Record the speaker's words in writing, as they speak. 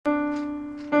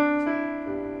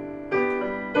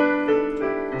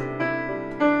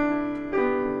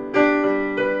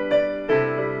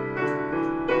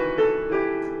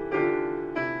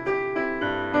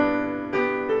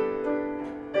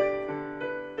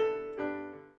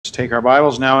Let's take our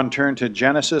Bibles now and turn to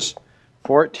Genesis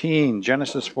 14.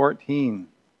 Genesis 14.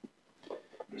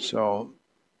 So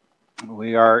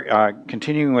we are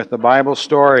continuing with the Bible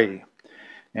story,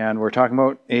 and we're talking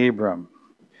about Abram.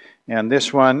 And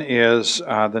this one is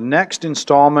the next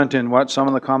installment in what some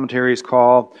of the commentaries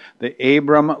call the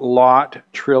Abram-Lot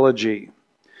trilogy.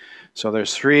 So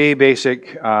there's three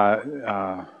basic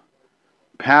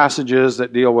passages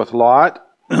that deal with Lot.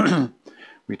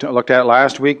 We looked at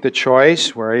last week the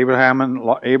choice, where Abram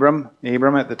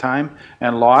at the time,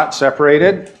 and Lot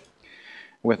separated,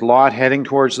 with Lot heading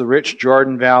towards the rich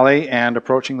Jordan Valley and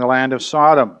approaching the land of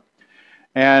Sodom.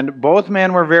 And both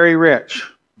men were very rich,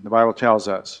 the Bible tells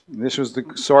us. This was the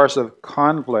source of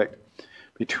conflict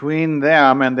between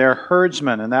them and their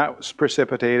herdsmen, and that was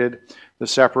precipitated the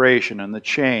separation and the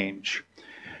change.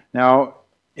 Now,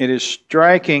 it is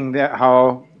striking that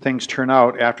how things turn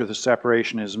out after the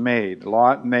separation is made.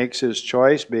 Lot makes his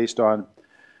choice based on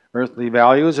earthly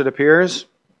values, it appears.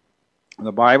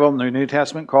 The Bible in the New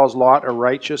Testament calls Lot a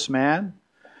righteous man.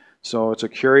 So it's a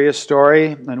curious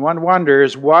story, and one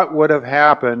wonders what would have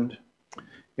happened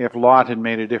if Lot had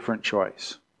made a different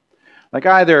choice. Like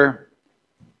either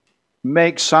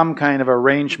make some kind of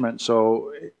arrangement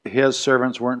so his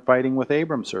servants weren't fighting with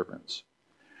Abram's servants,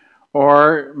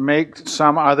 or make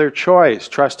some other choice,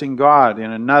 trusting God in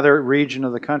another region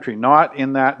of the country, not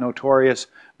in that notorious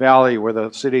valley where the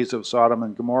cities of Sodom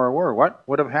and Gomorrah were. What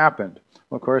would have happened?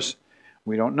 Well, of course,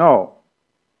 we don't know.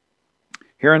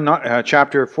 Here in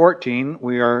chapter 14,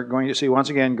 we are going to see once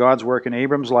again God's work in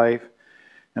Abram's life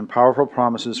and powerful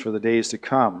promises for the days to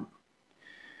come.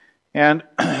 And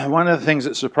one of the things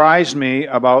that surprised me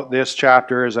about this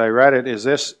chapter as I read it is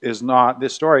this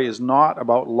story is not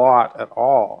about Lot at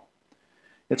all.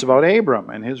 It's about Abram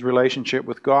and his relationship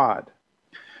with God.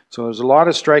 So there's a lot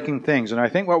of striking things. And I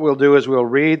think what we'll do is we'll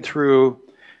read through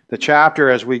the chapter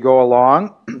as we go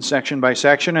along, section by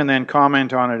section, and then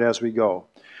comment on it as we go.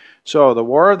 So the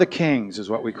War of the Kings is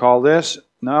what we call this.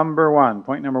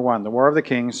 Point number one, the War of the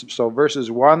Kings. So verses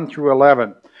 1 through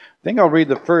 11. I think I'll read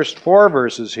the first 4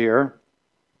 verses here,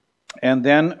 and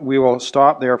then we will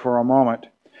stop there for a moment.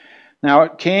 Now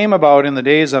it came about in the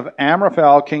days of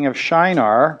Amraphel, king of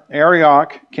Shinar,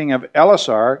 Arioch, king of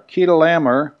Elasar,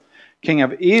 Chedorlaomer, king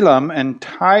of Elam, and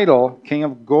Tidal, king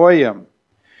of Goyim,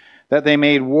 that they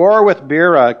made war with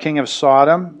Bera, king of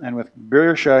Sodom, and with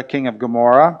Birsha, king of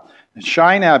Gomorrah, and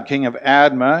Shinab, king of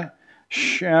Admah,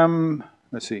 Shemeber,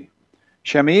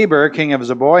 king of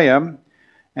Zeboim,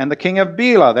 and the king of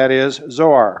Bela, that is,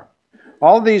 Zoar.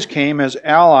 All these came as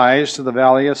allies to the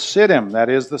valley of Siddim, that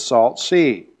is, the Salt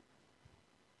Sea.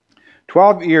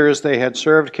 12 years they had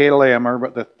served Chedorlaomer,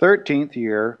 but the 13th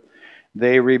year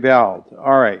they rebelled.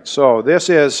 All right, so this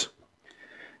sets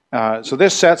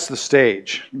the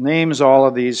stage. Names all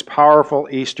of these powerful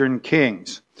eastern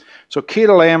kings. So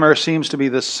Chedorlaomer seems to be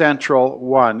the central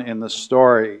one in the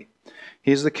story.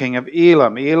 He's the king of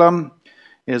Elam. Elam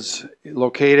is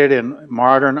located in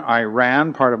modern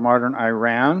Iran, part of modern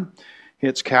Iran.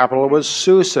 Its capital was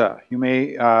Susa. You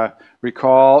may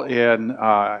recall in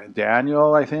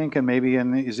Daniel, I think, and maybe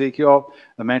in Ezekiel,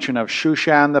 the mention of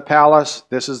Shushan the palace.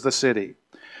 This is the city.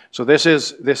 So this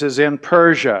is in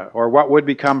Persia, or what would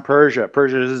become Persia.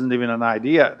 Persia isn't even an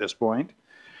idea at this point.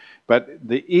 But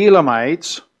the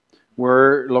Elamites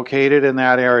were located in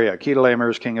that area.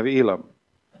 Chedorlaomer is king of Elam.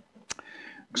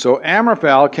 So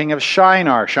Amraphel, king of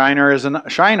Shinar.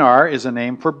 Shinar is a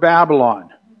name for Babylon.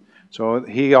 So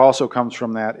he also comes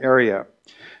from that area.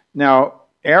 Now,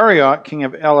 Arioch, king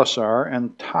of Elasar,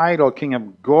 and Tidal, king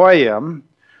of Goyim,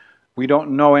 we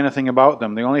don't know anything about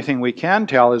them. The only thing we can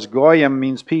tell is Goyim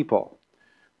means people.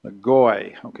 The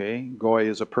Goy, okay? Goy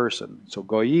is a person. So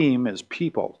Goyim is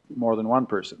people, more than one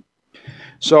person.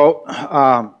 So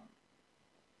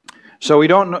we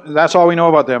don't know, that's all we know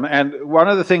about them. And one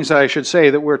of the things that I should say,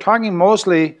 that we're talking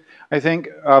mostly, I think,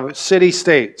 of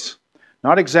city-states.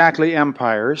 Not exactly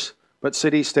empires, but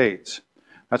city-states.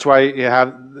 That's why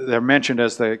they're mentioned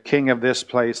as the king of this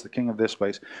place, the king of this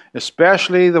place.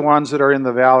 Especially the ones that are in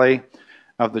the valley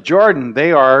of the Jordan.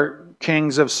 They are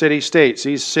kings of city-states.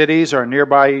 These cities are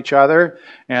nearby each other,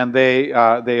 and they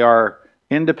are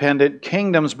independent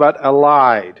kingdoms, but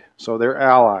allied. So they're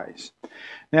allies.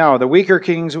 Now, the weaker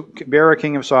kings, Bera,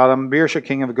 king of Sodom, Birsha,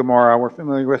 king of Gomorrah, we're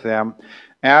familiar with them.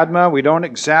 Admah, we don't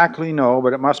exactly know,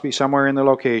 but it must be somewhere in the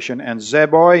location. And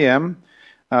Zeboim,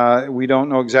 we don't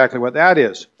know exactly what that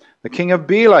is. The king of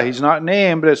Bela, he's not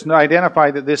named, but it's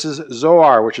identified that this is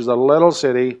Zoar, which is a little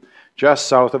city just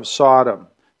south of Sodom.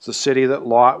 It's the city that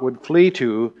Lot would flee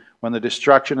to when the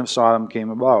destruction of Sodom came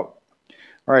about.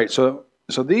 All right, so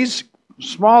these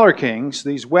smaller kings,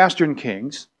 these western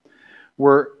kings,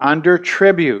 were under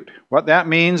tribute. What that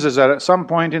means is that at some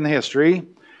point in history,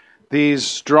 these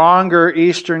stronger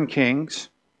eastern kings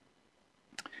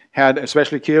had,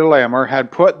 especially Chedorlaomer,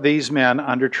 had put these men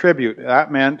under tribute.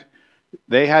 That meant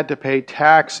they had to pay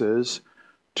taxes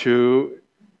to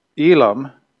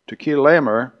Elam, to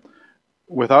Chedorlaomer,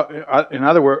 without, in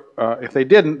other words, if they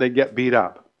didn't, they'd get beat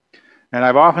up. And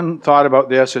I've often thought about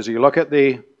this as you look at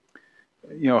the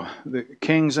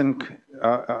kings and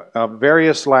of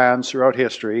various lands throughout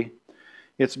history.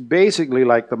 It's basically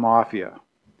like the mafia.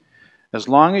 As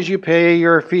long as you pay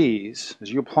your fees,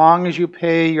 as long as you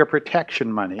pay your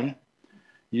protection money,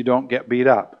 you don't get beat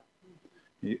up.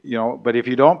 But if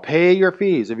you don't pay your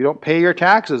fees, if you don't pay your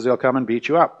taxes, they'll come and beat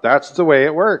you up. That's the way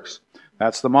it works.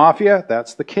 That's the mafia.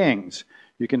 That's the kings.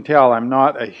 You can tell I'm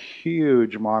not a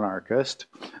huge monarchist.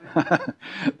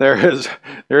 There is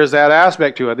that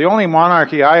aspect to it. The only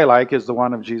monarchy I like is the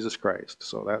one of Jesus Christ.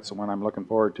 So that's the one I'm looking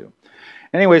forward to.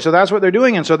 Anyway, so that's what they're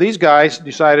doing. And so these guys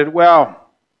decided, well,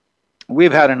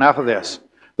 we've had enough of this.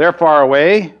 They're far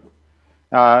away,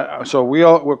 so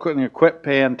we're going to quit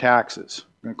paying taxes.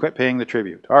 We're going to quit paying the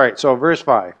tribute. All right, so verse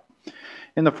 5.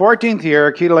 In the 14th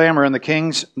year, Chedorlaomer and the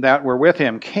kings that were with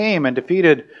him came and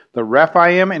defeated the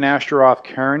Rephaim in Ashtaroth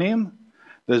Karnaim,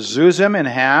 the Zuzim in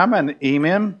Ham, and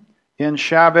Emim in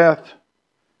Shaveth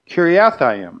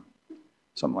Kiriathaim,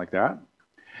 something like that,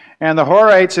 and the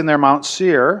Horites in their Mount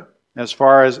Seir, as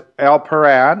far as El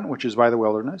Paran, which is by the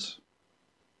wilderness.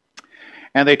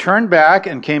 And they turned back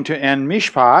and came to En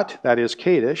Mishpat, that is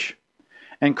Kadesh,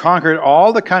 and conquered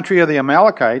all the country of the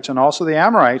Amalekites and also the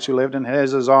Amorites who lived in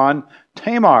Hazazon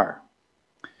Tamar.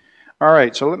 All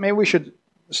right, so maybe we should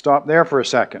stop there for a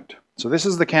second. So this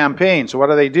is the campaign. So what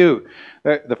do?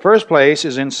 The first place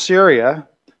is in Syria.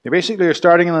 They basically are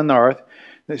starting in the north.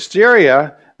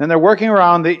 Syria, then they're working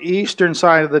around the eastern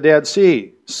side of the Dead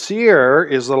Sea. Seir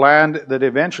is the land that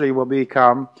eventually will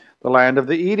become the land of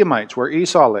the Edomites, where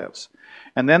Esau lives.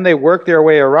 And then they work their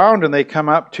way around and they come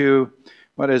up to,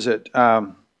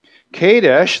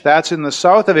 Kadesh, that's in the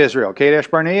south of Israel. Kadesh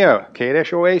Barnea,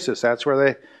 Kadesh Oasis, that's where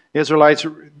the Israelites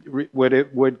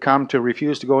would come to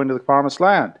refuse to go into the promised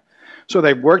land. So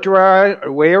they've worked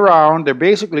their way around. They're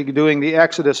basically doing the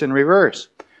Exodus in reverse.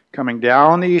 Coming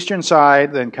down the eastern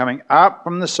side, then coming up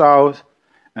from the south,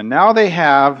 and now they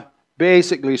have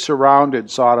basically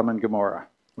surrounded Sodom and Gomorrah,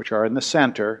 which are in the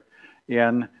center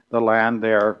in the land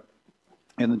there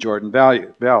in the Jordan Valley.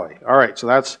 All right, so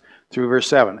that's through verse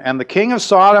 7. And the king of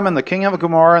Sodom and the king of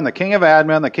Gomorrah and the king of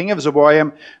Admah and the king of Zeboim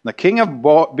and the king of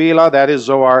Bela, that is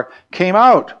Zoar, came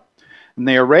out. And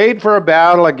they arrayed for a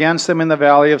battle against them in the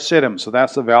valley of Siddim. So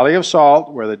that's the valley of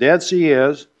Salt, where the Dead Sea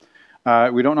is.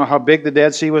 We don't know how big the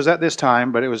Dead Sea was at this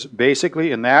time, but it was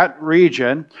basically in that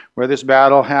region where this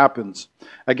battle happens.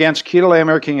 Against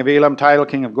Chedorlaomer, king of Elam, Tidal,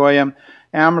 king of Goyim,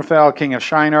 Amraphel, king of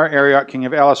Shinar, Arioch, king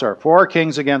of Elasar. 4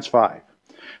 kings against 5.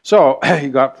 So you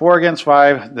got 4 against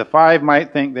 5. The 5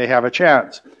 might think they have a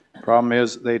chance. Problem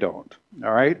is they don't.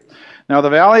 All right. Now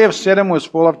the valley of Siddim was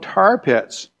full of tar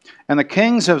pits, and the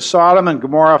kings of Sodom and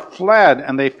Gomorrah fled,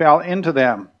 and they fell into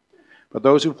them. But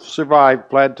those who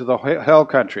survived fled to the hill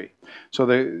country. So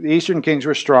the eastern kings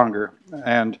were stronger.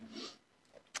 And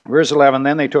verse 11,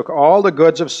 then they took all the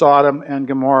goods of Sodom and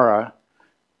Gomorrah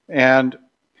and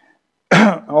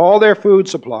all their food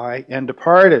supply and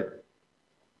departed.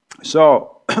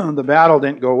 So the battle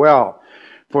didn't go well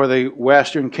for the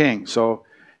western king. So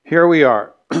here we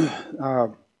are.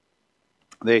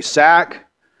 They sack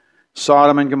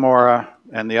Sodom and Gomorrah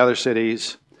and the other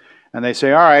cities, and they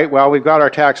say, all right, well, we've got our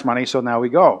tax money, so now we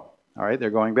go. All right, they're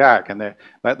going back, and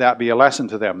let that be a lesson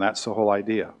to them. That's the whole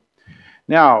idea.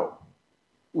 Now,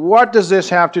 what does this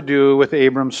have to do with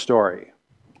Abram's story?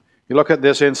 You look at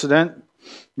this incident.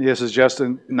 This is just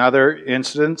another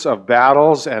instance of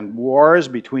battles and wars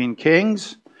between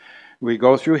kings. We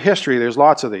go through history. There's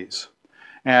lots of these.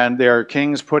 And there are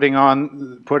kings putting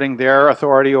their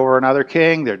authority over another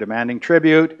king. They're demanding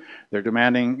tribute. They're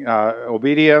demanding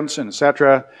obedience,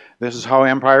 etc. This is how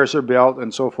empires are built,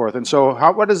 and so forth. And so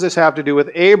what does this have to do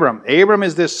with Abram? Abram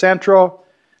is this central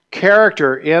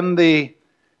character in the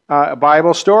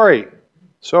Bible story.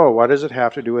 So what does it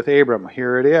have to do with Abram?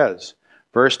 Here it is.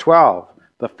 Verse 12,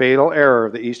 the fatal error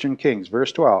of the eastern kings.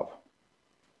 Verse 12.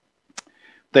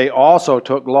 They also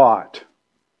took Lot,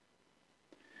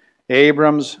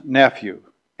 Abram's nephew,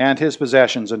 and his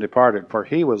possessions and departed, for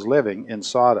he was living in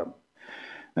Sodom.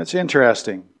 That's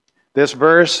interesting. This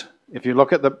verse, if you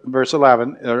look at the verse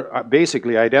 11, are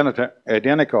basically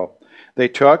identical. They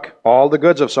took all the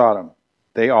goods of Sodom.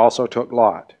 They also took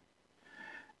Lot.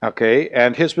 Okay,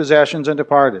 and his possessions and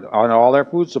departed, on all their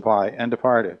food supply and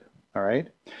departed. All right?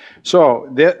 So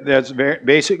that's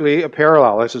basically a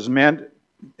parallel. This is meant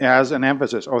as an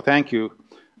emphasis. Oh, thank you.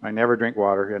 I never drink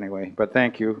water anyway, but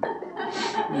thank you.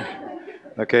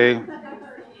 Okay.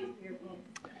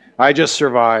 I just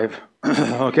survive.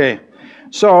 Okay.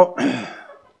 So,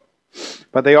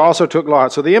 but they also took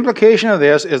Lot. So the implication of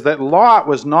this is that Lot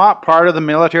was not part of the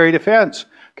military defense.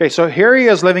 Okay, so here he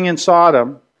is living in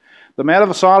Sodom. The men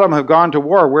of Sodom have gone to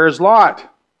war. Where's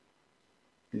Lot?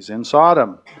 He's in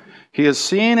Sodom. He is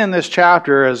seen in this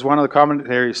chapter, as one of the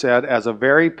commentaries said, as a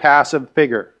very passive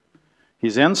figure.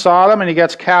 He's in Sodom and he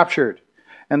gets captured.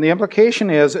 And the implication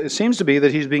is, it seems to be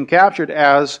that he's being captured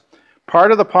as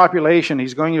part of the population.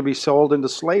 He's going to be sold into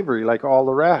slavery like all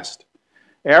the rest.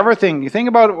 Everything, you think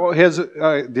about his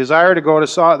desire to go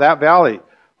to that valley.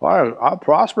 Well, I'll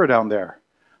prosper down there.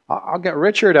 I'll get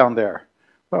richer down there.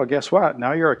 Well, guess what?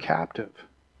 Now you're a captive.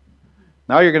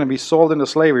 Now you're going to be sold into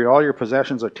slavery. All your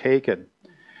possessions are taken.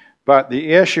 But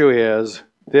the issue is,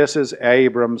 this is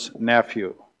Abram's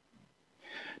nephew.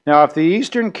 Now, if the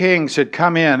eastern kings had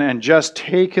come in and just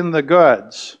taken the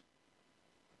goods,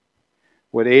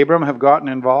 would Abram have gotten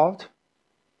involved?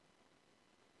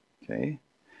 Okay.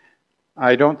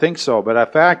 I don't think so, but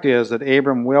the fact is that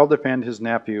Abram will defend his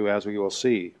nephew, as we will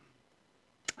see.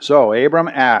 So, Abram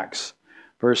acts,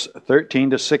 verse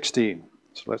 13 to 16.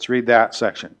 So let's read that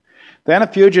section. Then a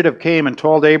fugitive came and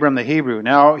told Abram the Hebrew.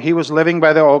 Now, he was living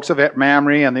by the oaks of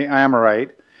Mamre and the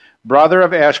Amorite, brother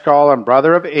of Eshcol and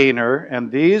brother of Aner,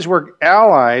 and these were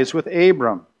allies with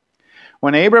Abram.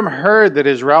 When Abram heard that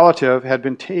his relative had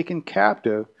been taken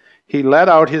captive, he led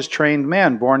out his trained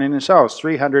men born in his house,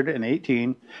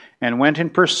 318, and went in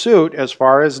pursuit as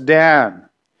far as Dan.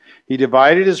 He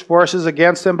divided his forces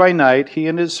against them by night, he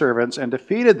and his servants, and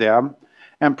defeated them,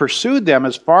 and pursued them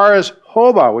as far as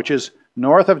Hobah, which is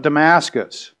north of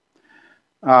Damascus.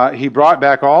 He brought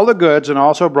back all the goods and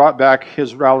also brought back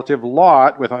his relative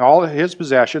Lot with all his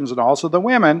possessions and also the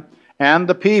women and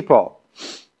the people.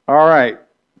 All right.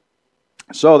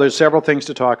 So there's several things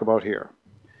to talk about here.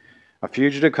 A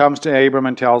fugitive comes to Abram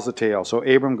and tells the tale. So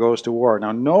Abram goes to war.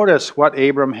 Now notice what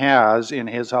Abram has in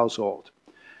his household.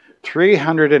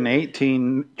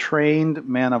 318 trained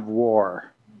men of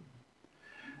war.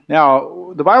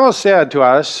 Now, the Bible said to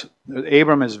us that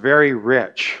Abram is very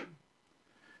rich.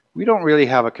 We don't really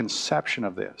have a conception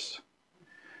of this.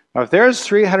 Now, if there's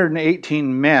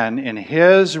 318 men in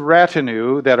his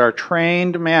retinue that are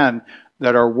trained men,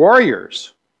 that are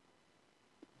warriors,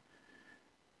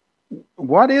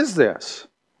 what is this?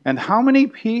 And how many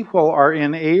people are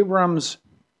in Abram's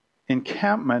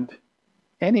encampment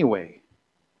anyway?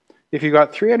 If you've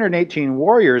got 318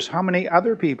 warriors, how many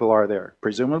other people are there?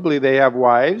 Presumably they have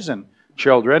wives and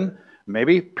children,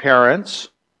 maybe parents.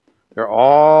 They're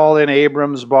all in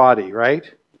Abram's body, right?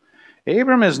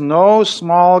 Abram is no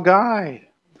small guy.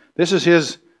 This is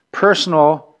his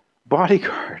personal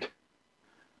bodyguard.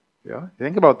 Yeah,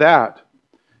 think about that.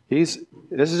 This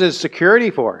is his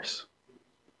security force.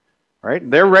 Right?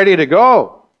 They're ready to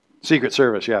go. Secret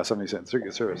Service, yeah, somebody said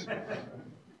Secret Service.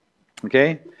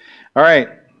 Okay? All right.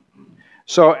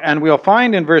 So, and we'll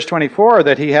find in verse 24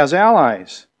 that he has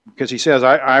allies. Because he says,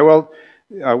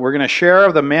 we're going to share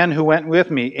of the men who went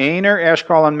with me, Aner,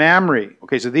 Eshcol, and Mamre.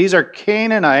 Okay, so these are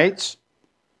Canaanites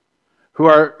who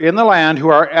are in the land who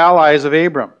are allies of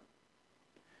Abram.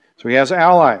 So he has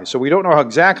allies. So we don't know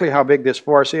exactly how big this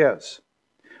force is.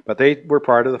 But they were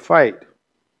part of the fight.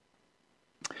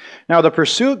 Now the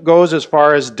pursuit goes as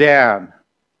far as Dan.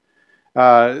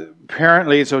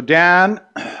 Apparently, so Dan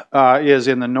is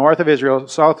in the north of Israel,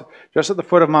 south, just at the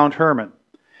foot of Mount Hermon.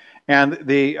 And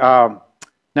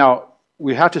now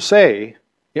we have to say,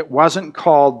 it wasn't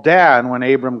called Dan when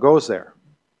Abram goes there.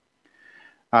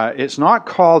 It's not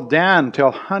called Dan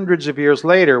until hundreds of years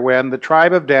later when the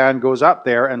tribe of Dan goes up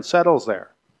there and settles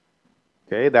there.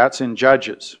 Okay, that's in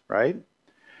Judges, right?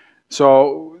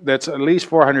 So that's at least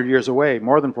 400 years away,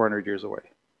 more than 400 years away.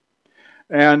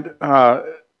 And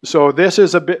so this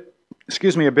is a bit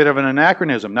of an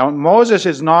anachronism. Now Moses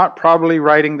is not probably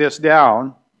writing this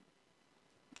down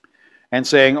and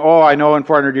saying, oh, I know in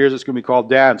 400 years it's going to be called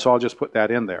Dan, so I'll just put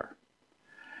that in there.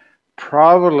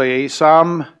 Probably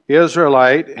some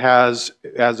Israelite has,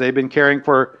 as they've been caring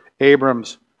for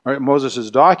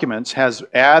Moses' documents, has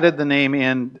added the name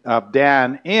in of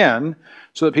Dan in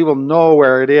so that people know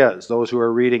where it is, those who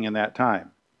are reading in that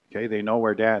time. Okay, they know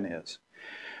where Dan is.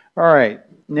 All right,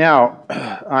 now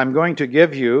I'm going to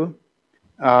give you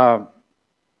a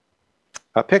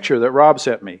picture that Rob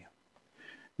sent me.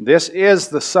 This is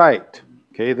the site.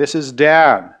 Okay, this is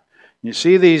Dan. You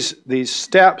see these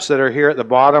steps that are here at the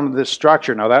bottom of this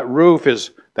structure. Now that roof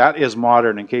is That is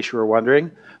modern, in case you were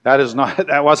wondering.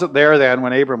 That wasn't there then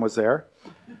when Abram was there.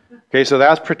 Okay, so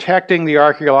that's protecting the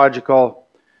archaeological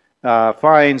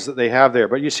finds that they have there.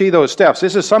 But you see those steps.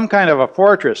 This is some kind of a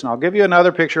fortress. And I'll give you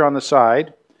another picture on the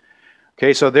side.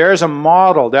 Okay, so there's a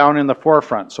model down in the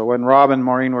forefront. So when Rob and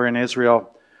Maureen were in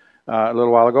Israel a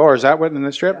little while ago, or is that what in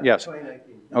this trip? Yeah, yes.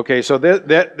 Okay, so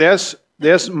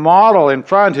this model in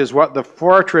front is what the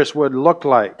fortress would look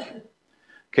like.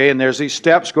 Okay, and there's these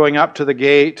steps going up to the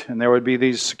gate, and there would be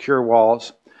these secure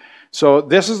walls. So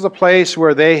this is the place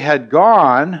where they had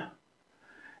gone,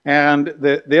 and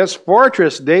this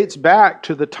fortress dates back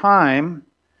to the time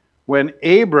when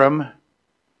Abram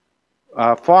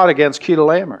fought against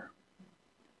Chedorlaomer.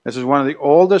 This is one of the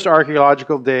oldest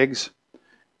archaeological digs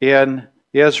in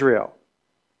Israel.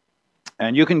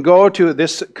 And you can go to,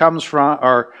 this comes from,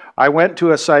 or I went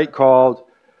to a site called,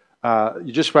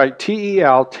 you just write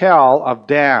T-E-L, Tel of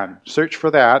Dan. Search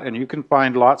for that, and you can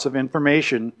find lots of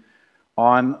information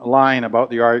online about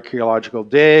the archaeological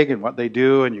dig and what they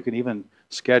do, and you can even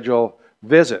schedule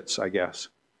visits, I guess,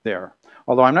 there.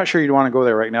 Although I'm not sure you'd want to go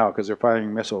there right now because they're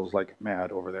firing missiles like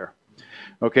mad over there.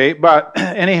 Okay, but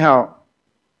anyhow,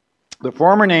 the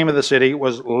former name of the city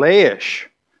was Laish,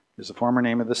 is the former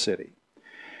name of the city.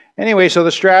 Anyway, so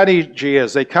the strategy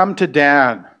is they come to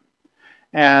Dan,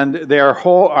 and they're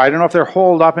I don't know if they're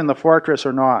holed up in the fortress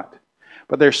or not,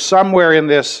 but they're somewhere in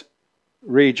this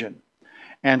region.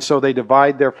 And so they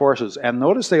divide their forces. And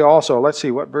notice they also, let's see,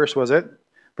 what verse was it?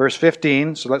 Verse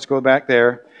 15, so let's go back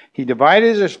there. He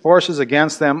divided his forces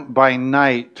against them by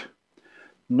night.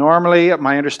 Normally,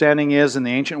 my understanding is, in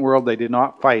the ancient world, they did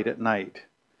not fight at night.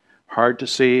 Hard to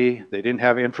see. They didn't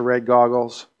have infrared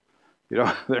goggles. You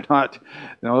know, they're not,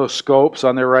 those scopes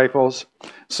on their rifles.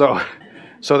 So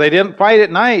they didn't fight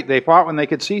at night. They fought when they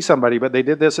could see somebody, but they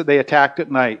did this, they attacked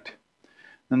at night.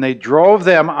 And they drove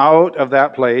them out of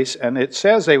that place, and it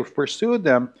says they pursued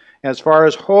them as far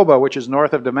as Hobah, which is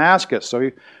north of Damascus.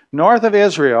 So north of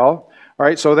Israel, all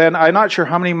right, so then I'm not sure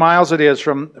how many miles it is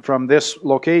from this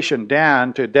location,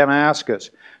 Dan, to Damascus.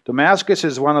 Damascus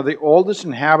is one of the oldest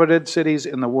inhabited cities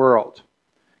in the world,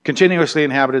 continuously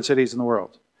inhabited cities in the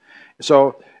world.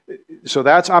 So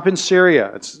that's up in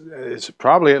Syria. It's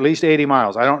probably at least 80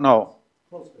 miles. I don't know.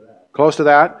 Close to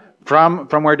that from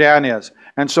where Dan is.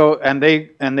 And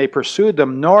they pursued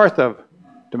them north of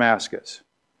Damascus.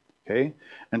 Okay?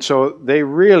 And so they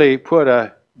really put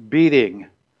a beating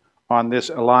on this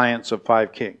alliance of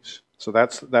 5 kings. So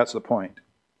that's the point.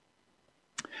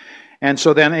 And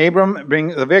so then Abram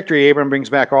brings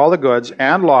back all the goods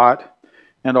and Lot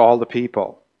and all the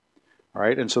people. All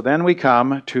right, and so then we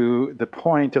come to the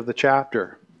point of the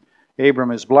chapter.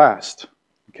 Abram is blessed.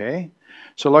 Okay?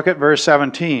 So look at verse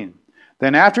 17.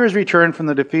 Then after his return from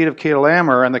the defeat of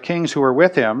Chedorlaomer and the kings who were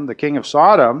with him, the king of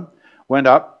Sodom went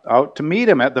out to meet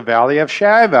him at the valley of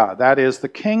Shaveh. That is the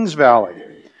king's valley.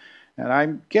 And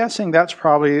I'm guessing that's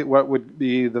probably what would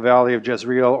be the valley of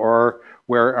Jezreel, or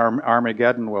where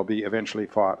Armageddon will be eventually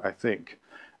fought, I think.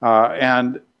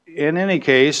 And in any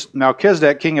case,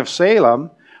 Melchizedek, king of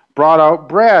Salem, brought out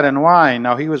bread and wine.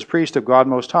 Now he was priest of God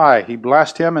Most High. He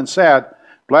blessed him and said,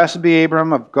 Blessed be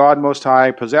Abram of God Most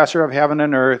High, possessor of heaven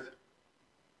and earth.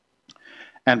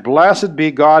 And blessed be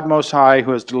God Most High,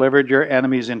 who has delivered your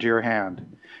enemies into your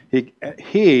hand.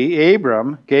 He,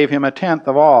 Abram, gave him a tenth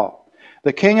of all.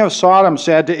 The king of Sodom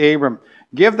said to Abram,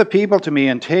 Give the people to me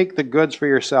and take the goods for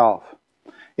yourself.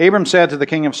 Abram said to the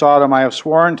king of Sodom, I have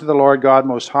sworn to the Lord God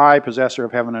Most High, possessor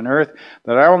of heaven and earth,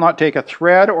 that I will not take a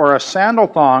thread or a sandal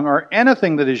thong or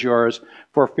anything that is yours,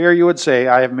 for fear you would say,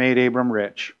 I have made Abram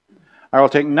rich. I will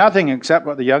take nothing except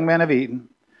what the young men have eaten.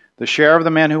 The share of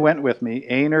the men who went with me,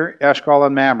 Aner, Eshcol,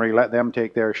 and Mamre, let them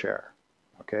take their share.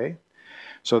 Okay?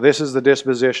 So this is the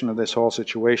disposition of this whole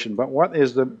situation. But what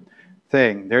is the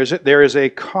thing? There is a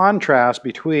contrast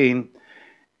between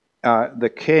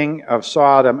the king of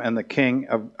Sodom and the king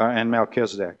of and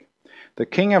Melchizedek. The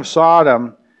king of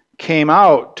Sodom came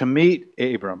out to meet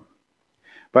Abram,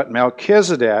 but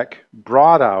Melchizedek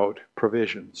brought out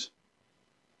provisions.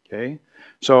 Okay,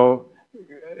 so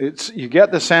you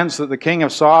get the sense that the king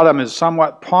of Sodom is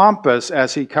somewhat pompous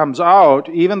as he comes out,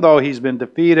 even though he's been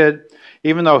defeated,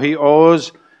 even though he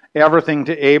owes everything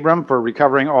to Abram for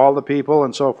recovering all the people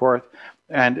and so forth,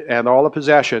 and all the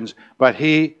possessions, but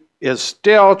he is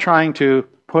still trying to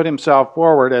put himself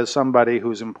forward as somebody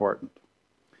who's important.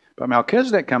 But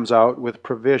Melchizedek comes out with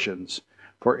provisions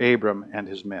for Abram and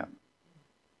his men.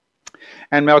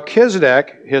 And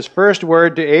Melchizedek, his first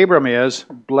word to Abram is,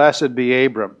 Blessed be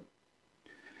Abram.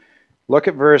 Look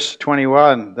at verse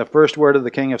 21, the first word of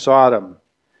the king of Sodom.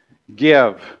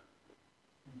 Give.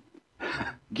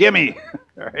 Gimme.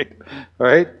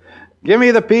 Right? Give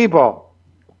me the people.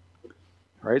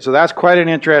 Right? So that's quite an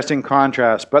interesting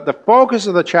contrast. But the focus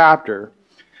of the chapter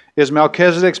is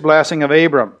Melchizedek's blessing of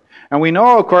Abram. And we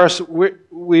know, of course,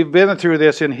 we've been through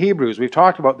this in Hebrews. We've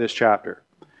talked about this chapter.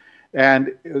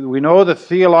 And we know the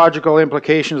theological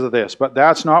implications of this, but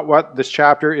that's not what this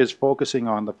chapter is focusing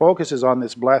on. The focus is on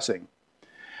this blessing.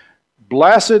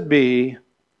 Blessed be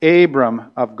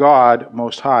Abram of God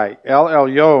Most High. El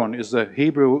Elyon is the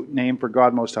Hebrew name for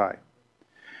God Most High.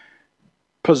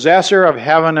 Possessor of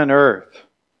heaven and earth.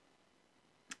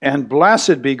 And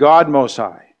blessed be God Most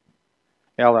High,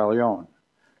 El Elyon,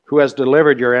 who has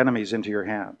delivered your enemies into your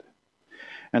hand.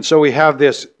 And so we have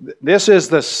this. This is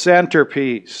the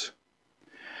centerpiece.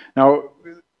 Now,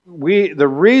 the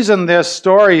reason this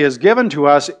story is given to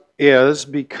us is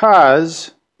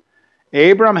because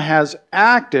Abram has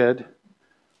acted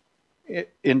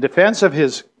in defense of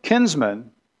his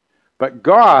kinsman, but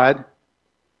God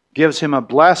gives him a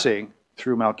blessing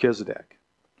through Melchizedek.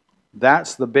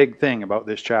 That's the big thing about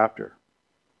this chapter.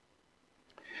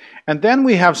 And then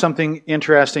we have something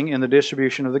interesting in the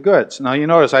distribution of the goods. Now you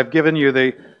notice I've given you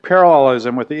the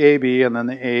parallelism with the AB and then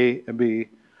the A and B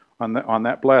on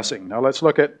that blessing. Now let's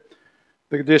look at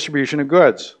the distribution of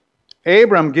goods.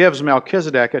 Abram gives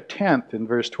Melchizedek a tenth in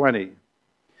verse 20.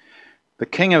 The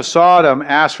king of Sodom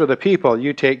asks for the people,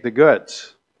 you take the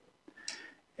goods.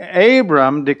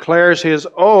 Abram declares his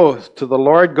oath to the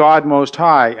Lord God Most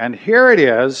High, and here it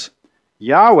is,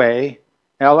 Yahweh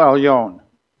El Elyon.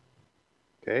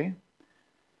 Okay?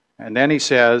 And then he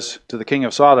says to the king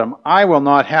of Sodom, I will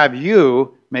not have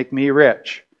you make me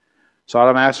rich.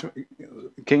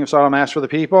 King of Sodom asks for the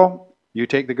people, you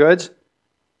take the goods.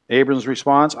 Abram's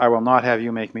response, I will not have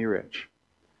you make me rich.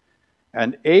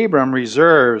 And Abram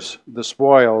reserves the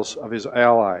spoils of his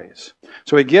allies.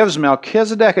 So he gives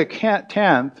Melchizedek a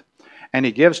tenth, and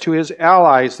he gives to his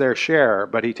allies their share,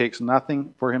 but he takes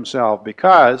nothing for himself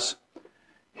because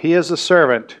he is the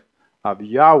servant of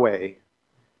Yahweh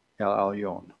El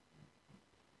Elyon.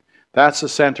 That's the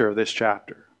center of this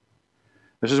chapter.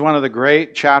 This is one of the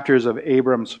great chapters of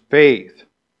Abram's faith.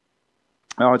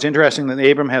 Now, it's interesting that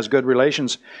Abram has good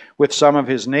relations with some of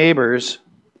his neighbors,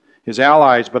 his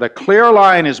allies, but a clear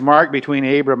line is marked between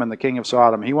Abram and the king of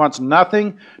Sodom. He wants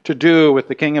nothing to do with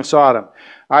the king of Sodom.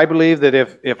 I believe that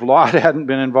if Lot hadn't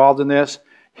been involved in this,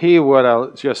 he would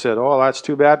have just said, oh, that's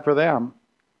too bad for them.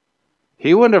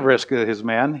 He wouldn't have risked his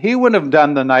men. He wouldn't have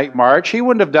done the night march. He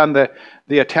wouldn't have done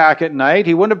the attack at night.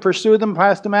 He wouldn't have pursued them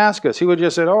past Damascus. He would have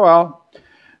just said, oh, well,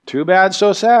 too bad,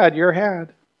 so sad, you're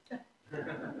had.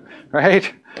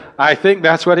 Right? I think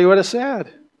that's what he would have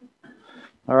said.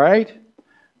 All right?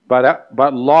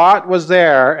 But Lot was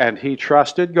there, and he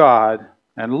trusted God.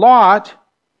 And Lot,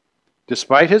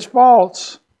 despite his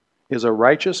faults, is a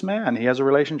righteous man. He has a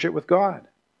relationship with God.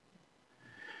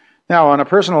 Now, on a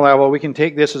personal level, we can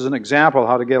take this as an example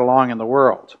how to get along in the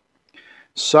world.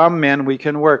 Some men we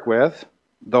can work with,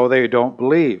 though they don't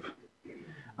believe.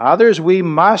 Others we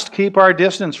must keep our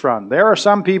distance from. There are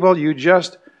some people you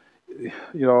just,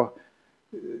 you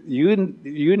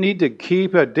need to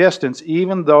keep a distance,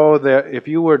 even though if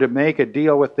you were to make a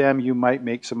deal with them, you might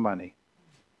make some money.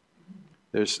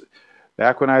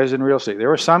 Back when I was in real estate, there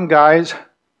were some guys,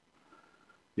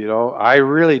 I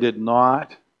really did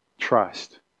not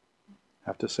trust, I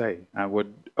have to say. I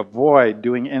would avoid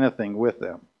doing anything with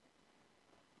them.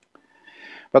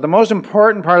 But the most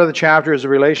important part of the chapter is the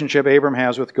relationship Abram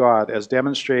has with God, as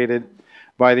demonstrated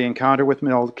by the encounter with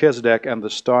Melchizedek and the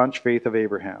staunch faith of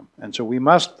Abraham. And so we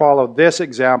must follow this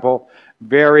example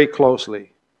very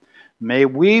closely. May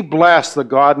we bless the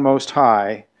God Most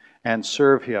High and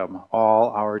serve Him all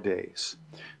our days.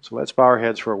 So let's bow our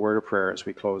heads for a word of prayer as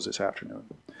we close this afternoon.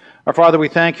 Our Father, we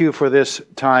thank You for this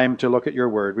time to look at Your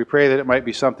Word. We pray that it might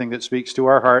be something that speaks to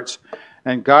our hearts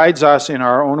and guides us in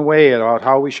our own way about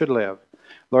how we should live.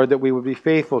 Lord, that we would be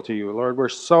faithful to You. Lord, we're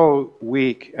so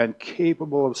weak and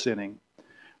capable of sinning.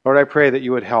 Lord, I pray that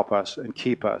You would help us and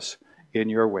keep us in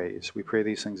Your ways. We pray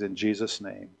these things in Jesus'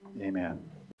 name.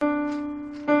 Amen.